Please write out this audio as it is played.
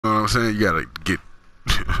what I'm saying? You gotta get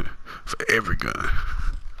for every gun.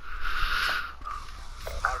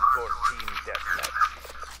 Hardcore team deathmatch.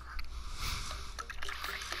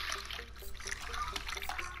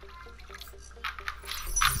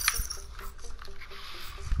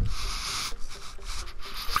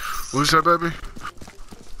 What's that, baby?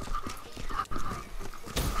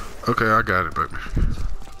 Okay, I got it, baby.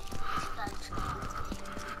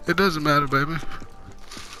 It doesn't matter, baby.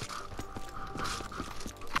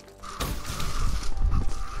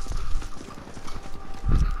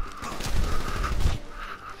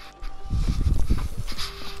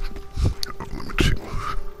 Let me check.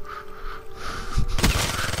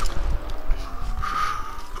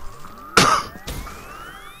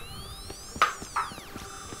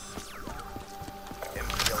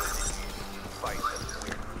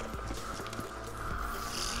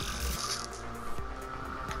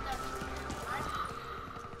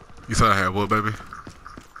 You thought I had what, baby?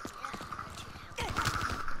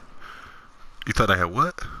 You thought I had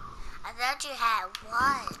what? I thought you had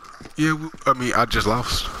what? Yeah, I mean, I just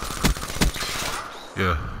lost.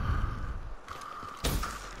 Yeah.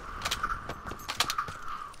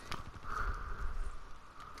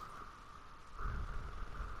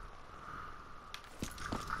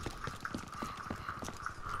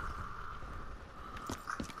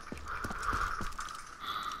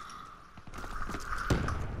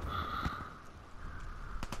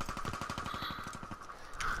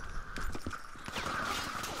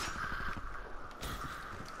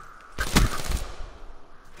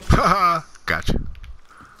 Haha, gotcha.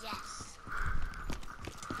 Yes.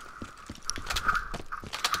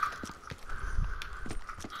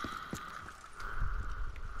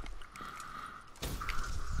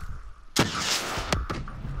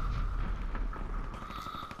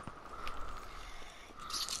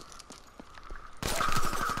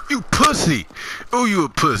 You pussy! Oh, you a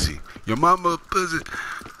pussy. Your mama a pussy.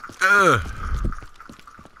 Ugh.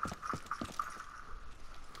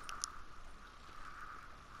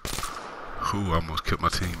 Ooh, I almost killed my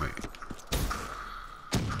teammate.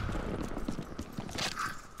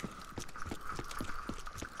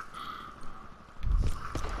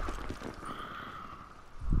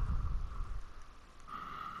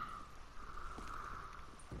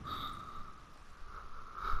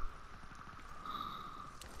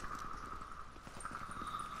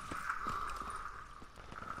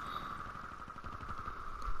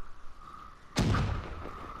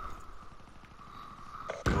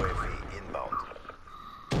 UAV inbound.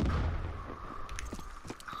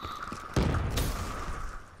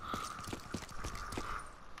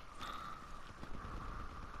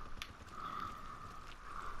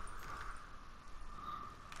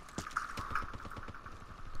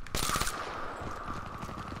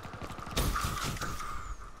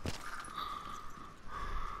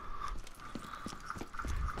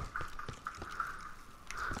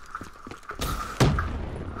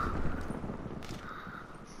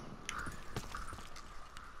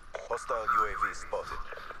 Hostile UAV spotted.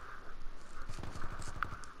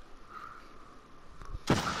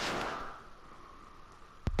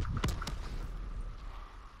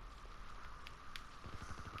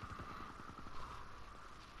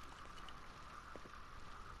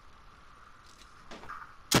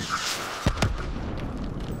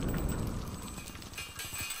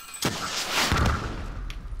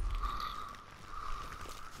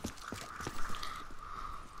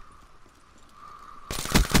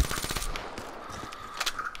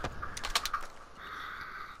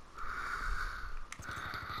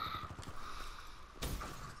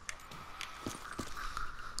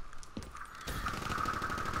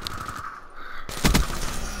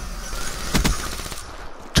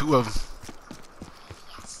 Two of them.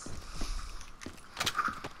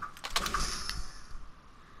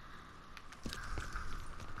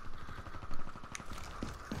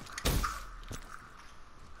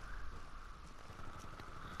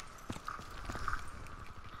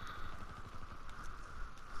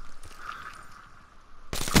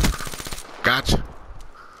 Gotcha.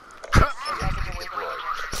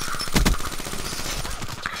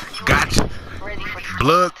 Gotcha.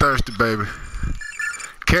 Bloodthirsty, baby.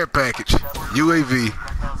 Care package. UAV.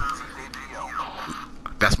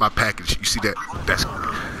 That's my package. You see that?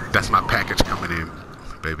 That's my package coming in,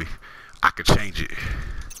 baby. I could change it.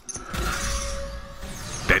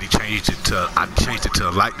 Daddy changed it to. I changed it to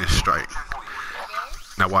a lightning strike.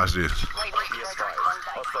 Now watch this.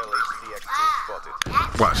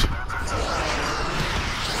 Watch.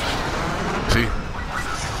 See?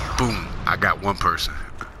 Boom. I got one person.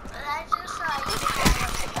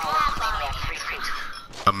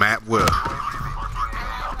 A map where?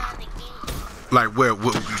 Like where?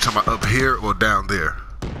 What you talking about? Up here or down there?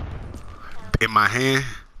 In my hand?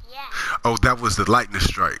 Yeah. Oh, that was the lightning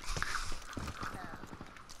strike.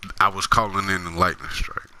 I was calling in the lightning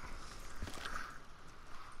strike.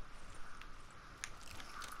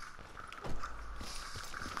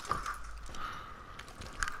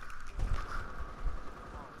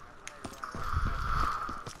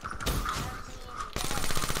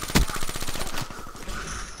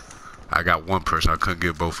 I got one person. I couldn't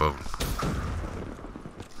get both of them.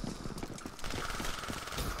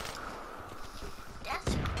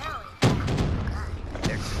 That's really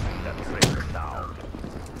good. Execute that traitor now.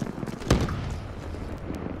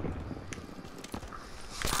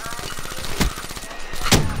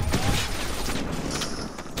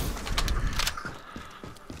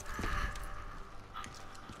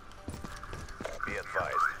 Be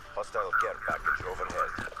advised. Hostile care package overhead.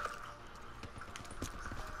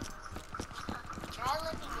 Try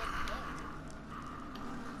looking in there.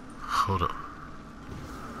 Hold up.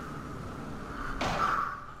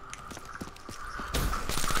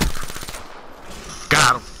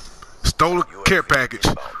 Got him. Stole a care package.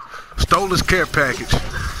 Stole his care package.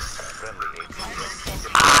 Friendly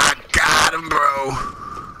HCXD. I got him, bro.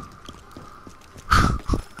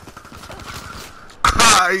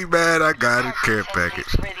 Hey, man, I got a care package.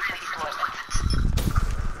 Ready for deployment.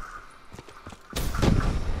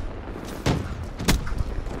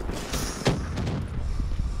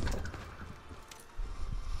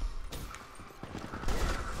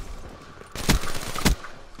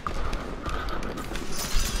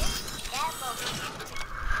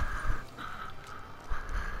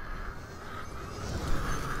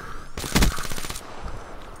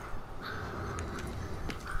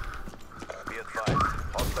 Be advised.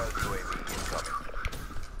 Hostile UAV incoming.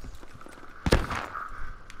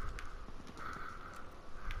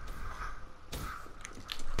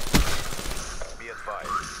 Be advised.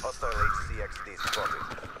 Hostile HCXD spotted.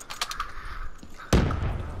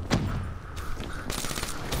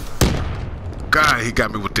 God, he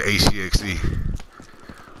got me with the ACXE.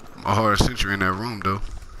 My hard sentry in that room, though.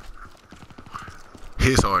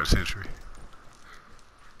 His hard sentry.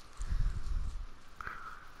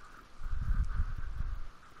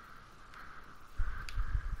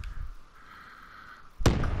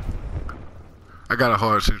 I got a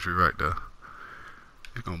hard sentry right there.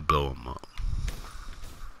 He's gonna blow him up.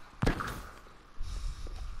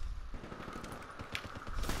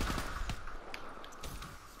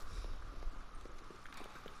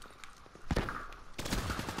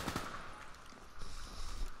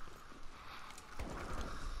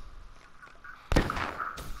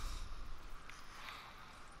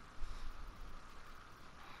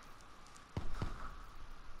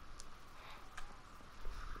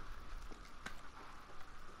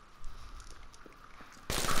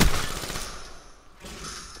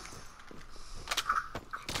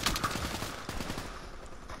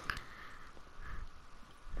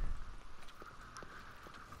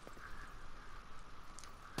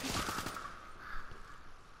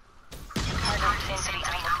 Hardened sentry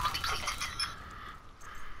item completed.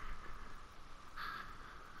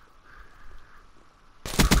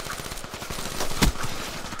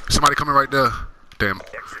 Somebody coming right there. Damn,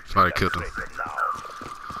 Execute somebody that killed him. traitor now.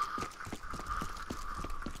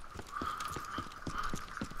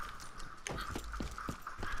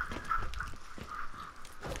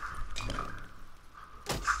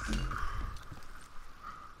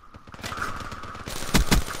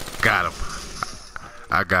 Got him.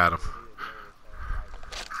 I got him.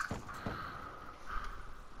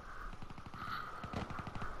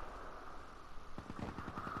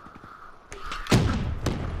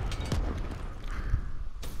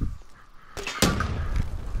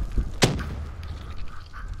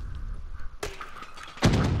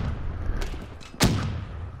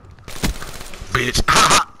 Bitch.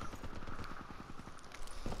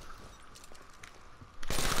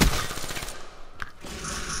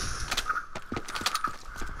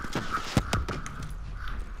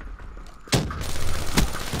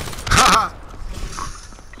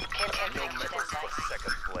 Care No package medals for standby.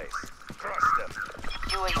 second place. Crush them.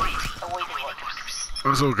 UAV awaiting orders.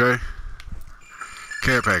 That's okay.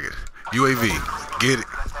 Care package. UAV. Get it.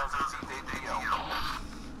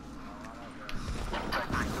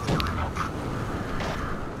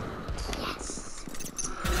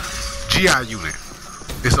 GI unit.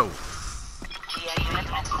 It's over. GI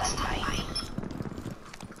unit at standby.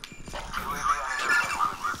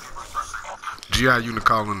 GI unit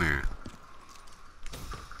calling in.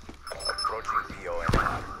 Approaching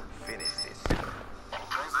PONR. Finish this.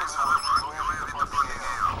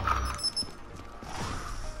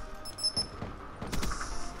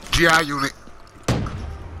 GI unit.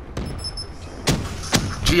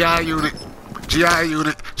 GI unit. GI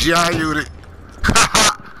unit. GI unit. Ha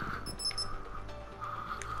ha.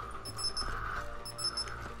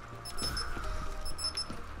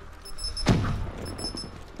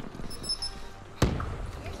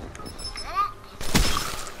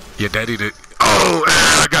 Yeah, daddy did. Oh,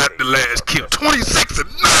 I got the last kill. 26 and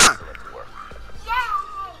 9. Excellent work.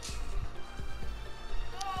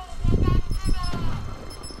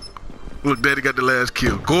 Look, daddy got the last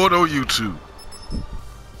kill. Go on YouTube.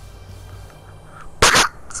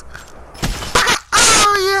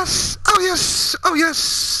 Oh, yes. Oh, yes. Oh,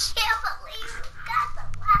 yes. Can't believe you got the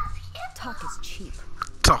last hit. Talk is cheap.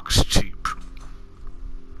 Talk's cheap.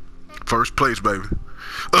 First place, baby.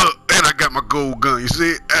 And I got my gold gun. You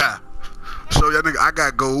see it? So y'all nigga, I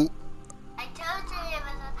got gold. I told you it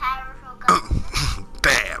was a powerful gun.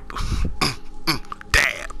 Dab.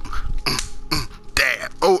 Dab.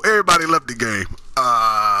 Dab. Oh, everybody left the game.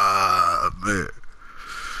 Man.